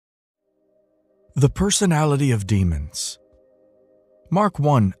The personality of demons. Mark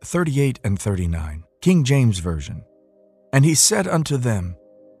 1:38 and 39, King James Version. And he said unto them,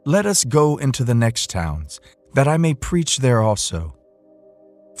 Let us go into the next towns, that I may preach there also.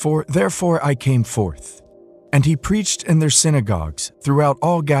 For therefore I came forth. And he preached in their synagogues throughout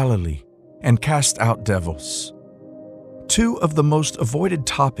all Galilee, and cast out devils. Two of the most avoided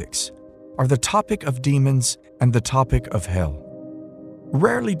topics are the topic of demons and the topic of hell.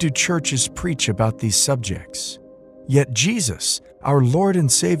 Rarely do churches preach about these subjects, yet Jesus, our Lord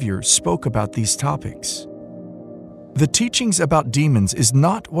and Savior, spoke about these topics. The teachings about demons is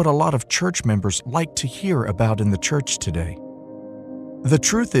not what a lot of church members like to hear about in the church today. The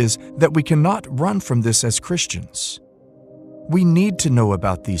truth is that we cannot run from this as Christians. We need to know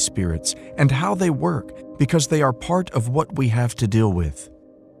about these spirits and how they work because they are part of what we have to deal with.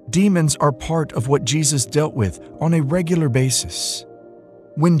 Demons are part of what Jesus dealt with on a regular basis.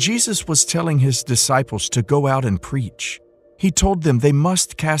 When Jesus was telling his disciples to go out and preach, he told them they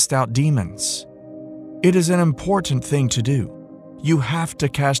must cast out demons. It is an important thing to do. You have to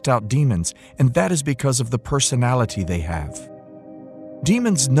cast out demons, and that is because of the personality they have.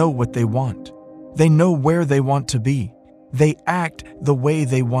 Demons know what they want. They know where they want to be. They act the way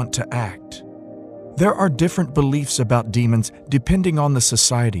they want to act. There are different beliefs about demons depending on the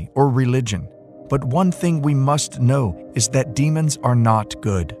society or religion. But one thing we must know is that demons are not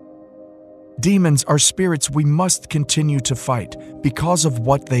good. Demons are spirits we must continue to fight because of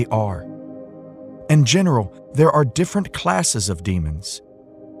what they are. In general, there are different classes of demons.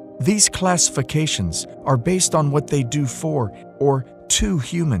 These classifications are based on what they do for or to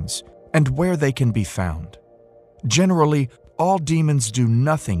humans and where they can be found. Generally, all demons do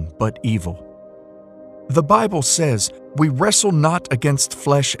nothing but evil. The Bible says, "We wrestle not against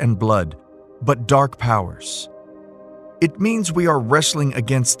flesh and blood, but dark powers." It means we are wrestling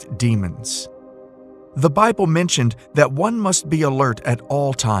against demons. The Bible mentioned that one must be alert at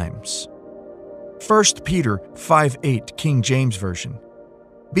all times. 1 Peter 5:8, King James Version.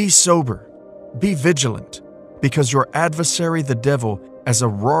 Be sober, be vigilant, because your adversary the devil, as a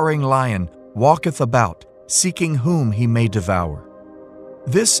roaring lion, walketh about, seeking whom he may devour.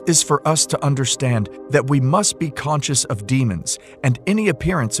 This is for us to understand that we must be conscious of demons and any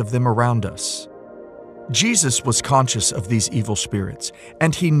appearance of them around us. Jesus was conscious of these evil spirits,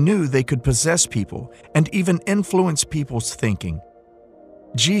 and he knew they could possess people and even influence people's thinking.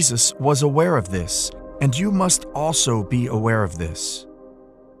 Jesus was aware of this, and you must also be aware of this.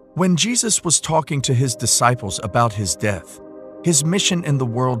 When Jesus was talking to his disciples about his death, his mission in the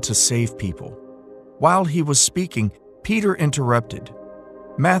world to save people, while he was speaking, Peter interrupted.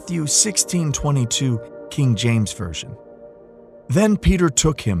 Matthew 16:22, King James Version. Then Peter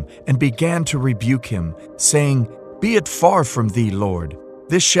took him and began to rebuke him, saying, Be it far from thee, Lord,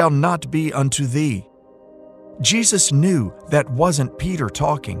 this shall not be unto thee. Jesus knew that wasn't Peter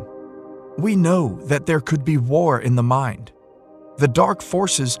talking. We know that there could be war in the mind. The dark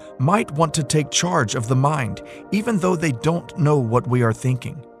forces might want to take charge of the mind, even though they don't know what we are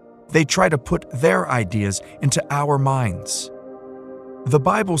thinking. They try to put their ideas into our minds. The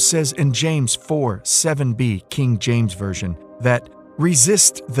Bible says in James 4:7b, King James Version, that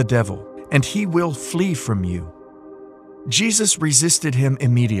resist the devil, and he will flee from you. Jesus resisted him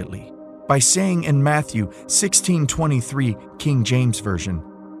immediately by saying in Matthew 16:23, King James Version,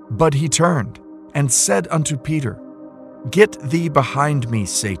 But he turned and said unto Peter, Get thee behind me,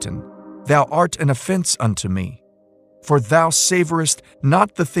 Satan, thou art an offense unto me. For thou savorest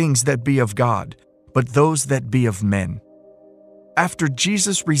not the things that be of God, but those that be of men. After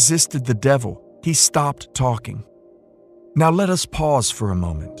Jesus resisted the devil, he stopped talking. Now let us pause for a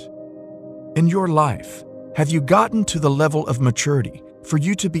moment. In your life, have you gotten to the level of maturity for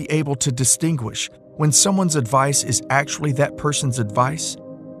you to be able to distinguish when someone's advice is actually that person's advice,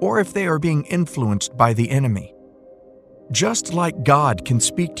 or if they are being influenced by the enemy? Just like God can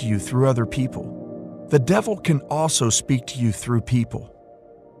speak to you through other people, the devil can also speak to you through people.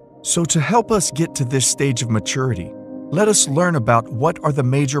 So to help us get to this stage of maturity, let us learn about what are the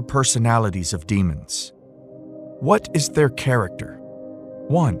major personalities of demons. What is their character?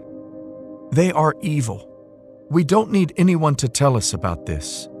 1. They are evil. We don't need anyone to tell us about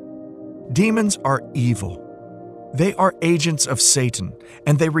this. Demons are evil. They are agents of Satan,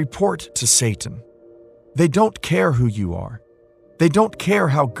 and they report to Satan. They don't care who you are. They don't care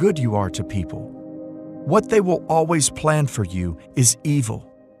how good you are to people. What they will always plan for you is evil.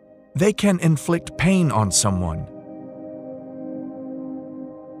 They can inflict pain on someone.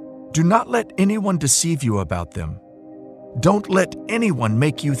 Do not let anyone deceive you about them. Don't let anyone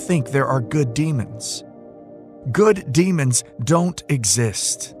make you think there are good demons. Good demons don't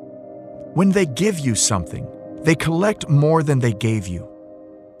exist. When they give you something, they collect more than they gave you.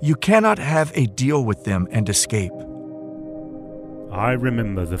 You cannot have a deal with them and escape. I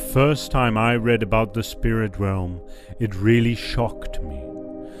remember the first time I read about the spirit realm, it really shocked me.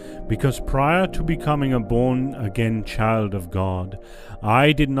 Because prior to becoming a born-again child of God,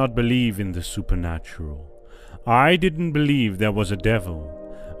 I did not believe in the supernatural. I didn't believe there was a devil.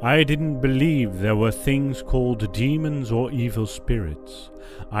 I didn't believe there were things called demons or evil spirits.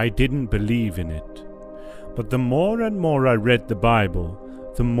 I didn't believe in it. But the more and more I read the Bible,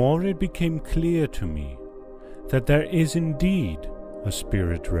 the more it became clear to me that there is indeed a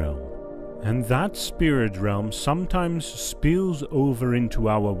spirit realm. And that spirit realm sometimes spills over into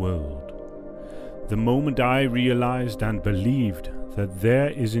our world. The moment I realized and believed that there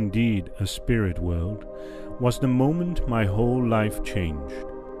is indeed a spirit world was the moment my whole life changed.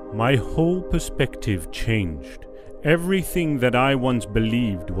 My whole perspective changed. Everything that I once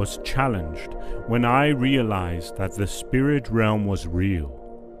believed was challenged when I realized that the spirit realm was real.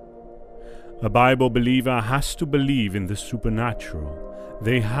 A Bible believer has to believe in the supernatural.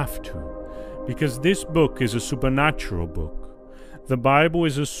 They have to, because this book is a supernatural book. The Bible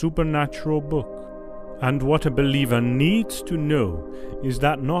is a supernatural book. And what a believer needs to know is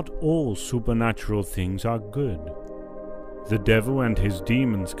that not all supernatural things are good. The devil and his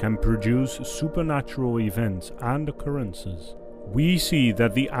demons can produce supernatural events and occurrences. We see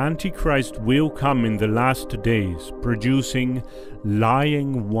that the Antichrist will come in the last days, producing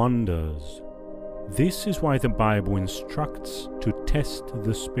lying wonders. This is why the Bible instructs to test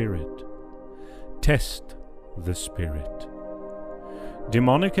the Spirit. Test the Spirit.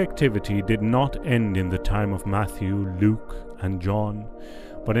 Demonic activity did not end in the time of Matthew, Luke, and John,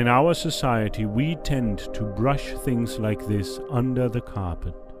 but in our society we tend to brush things like this under the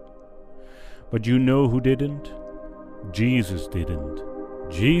carpet. But you know who didn't? Jesus didn't.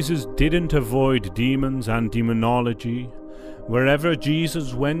 Jesus didn't avoid demons and demonology. Wherever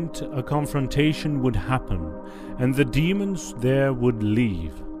Jesus went, a confrontation would happen, and the demons there would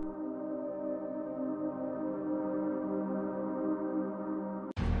leave.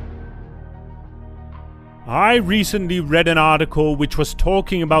 I recently read an article which was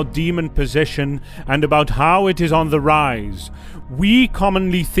talking about demon possession and about how it is on the rise. We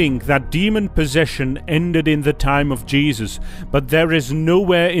commonly think that demon possession ended in the time of Jesus, but there is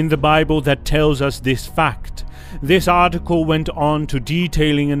nowhere in the Bible that tells us this fact. This article went on to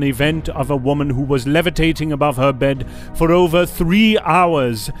detailing an event of a woman who was levitating above her bed for over 3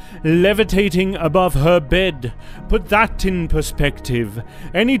 hours. Levitating above her bed. Put that in perspective.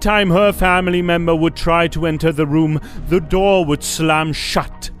 Anytime her family member would try to enter the room, the door would slam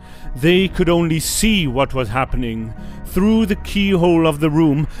shut. They could only see what was happening through the keyhole of the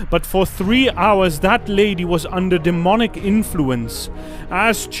room, but for 3 hours that lady was under demonic influence.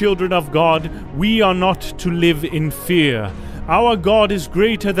 As children of God, we are not to live in fear. Our God is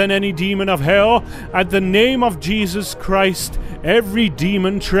greater than any demon of hell. At the name of Jesus Christ, every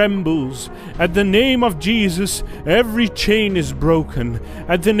demon trembles. At the name of Jesus, every chain is broken.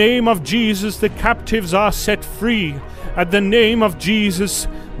 At the name of Jesus, the captives are set free. At the name of Jesus,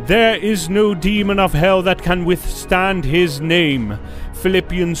 there is no demon of hell that can withstand his name.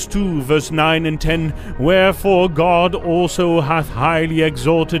 Philippians 2 verse 9 and 10, Wherefore God also hath highly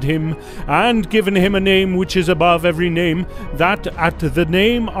exalted him, and given him a name which is above every name, that at the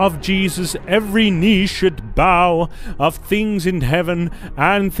name of Jesus every knee should bow, of things in heaven,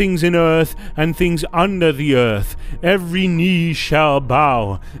 and things in earth, and things under the earth. Every knee shall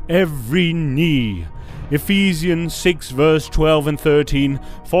bow, every knee. Ephesians 6 verse 12 and 13,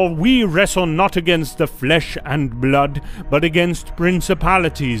 For we wrestle not against the flesh and blood, but against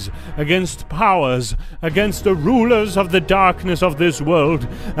principalities, against powers, against the rulers of the darkness of this world,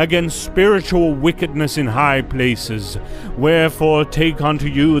 against spiritual wickedness in high places. Wherefore take unto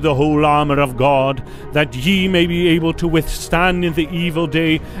you the whole armor of God, that ye may be able to withstand in the evil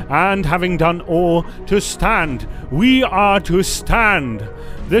day, and having done all, to stand. We are to stand.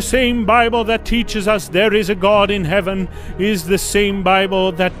 The same Bible that teaches us there is a God in heaven is the same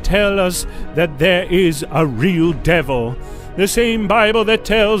Bible that tells us that there is a real devil. The same Bible that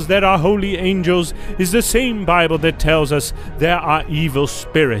tells there are holy angels is the same Bible that tells us there are evil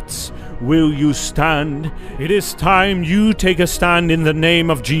spirits. Will you stand? It is time you take a stand in the name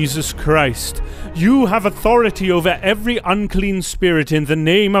of Jesus Christ. You have authority over every unclean spirit in the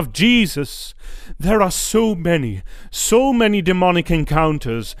name of Jesus. There are so many demonic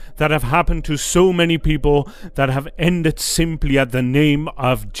encounters that have happened to so many people that have ended simply at the name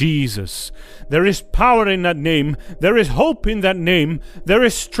of Jesus. There is power in that name. There is hope in that name. There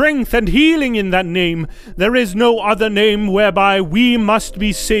is strength and healing in that name. There is no other name whereby we must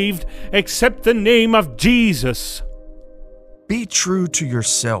be saved except the name of Jesus. Be true to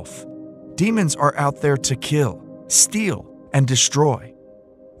yourself. Demons are out there to kill, steal, and destroy.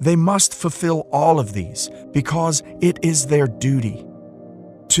 They must fulfill all of these because it is their duty.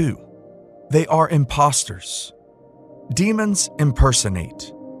 2. They are imposters. Demons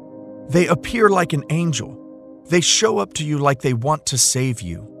impersonate. They appear like an angel. They show up to you like they want to save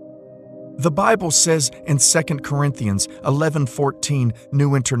you. The Bible says in 2 Corinthians 11:14,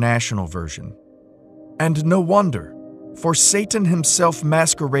 New International Version, "And no wonder, for Satan himself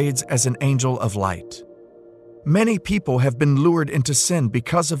masquerades as an angel of light." Many people have been lured into sin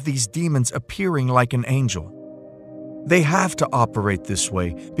because of these demons appearing like an angel. They have to operate this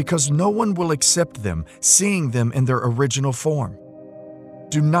way because no one will accept them, seeing them in their original form.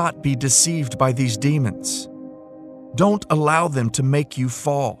 Do not be deceived by these demons. Don't allow them to make you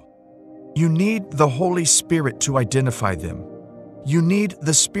fall. You need the Holy Spirit to identify them. You need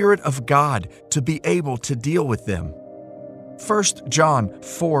the Spirit of God to be able to deal with them. 1 John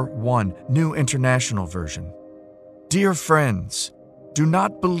 4:1, New International Version. Dear friends, do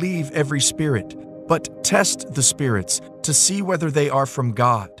not believe every spirit, but test the spirits to see whether they are from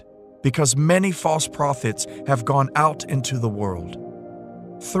God, because many false prophets have gone out into the world.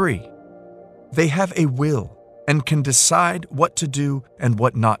 3. They have a will and can decide what to do and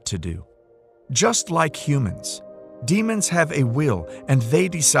what not to do. Just like humans, demons have a will and they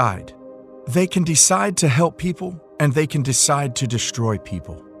decide. They can decide to help people and they can decide to destroy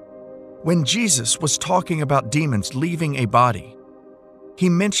people. When Jesus was talking about demons leaving a body, he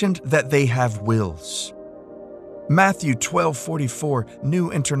mentioned that they have wills. Matthew 12:44,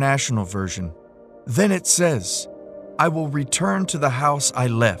 New International Version. Then it says, "I will return to the house I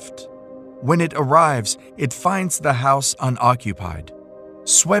left." When it arrives, it finds the house unoccupied,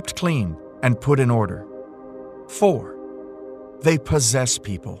 swept clean, and put in order. 4. They possess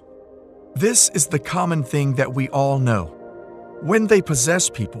people. This is the common thing that we all know. When they possess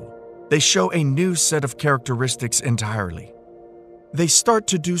people, they show a new set of characteristics entirely. They start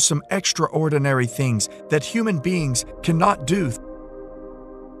to do some extraordinary things that human beings cannot do.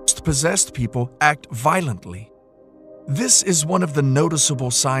 Possessed people act violently. This is one of the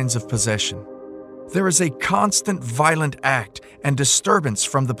noticeable signs of possession. There is a constant violent act and disturbance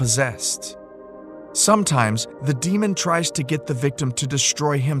from the possessed. Sometimes the demon tries to get the victim to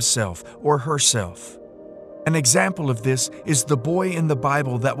destroy himself or herself. An example of this is the boy in the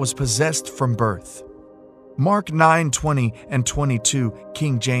Bible that was possessed from birth. Mark 9:20 and 22,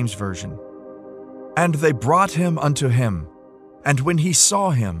 King James Version. And they brought him unto him, and when he saw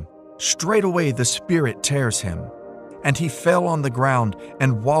him, straightway the spirit tears him, and he fell on the ground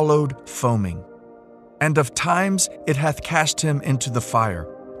and wallowed foaming. And of times it hath cast him into the fire,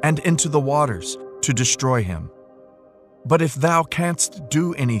 and into the waters, to destroy him. But if thou canst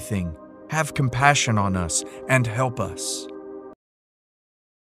do anything, have compassion on us and help us.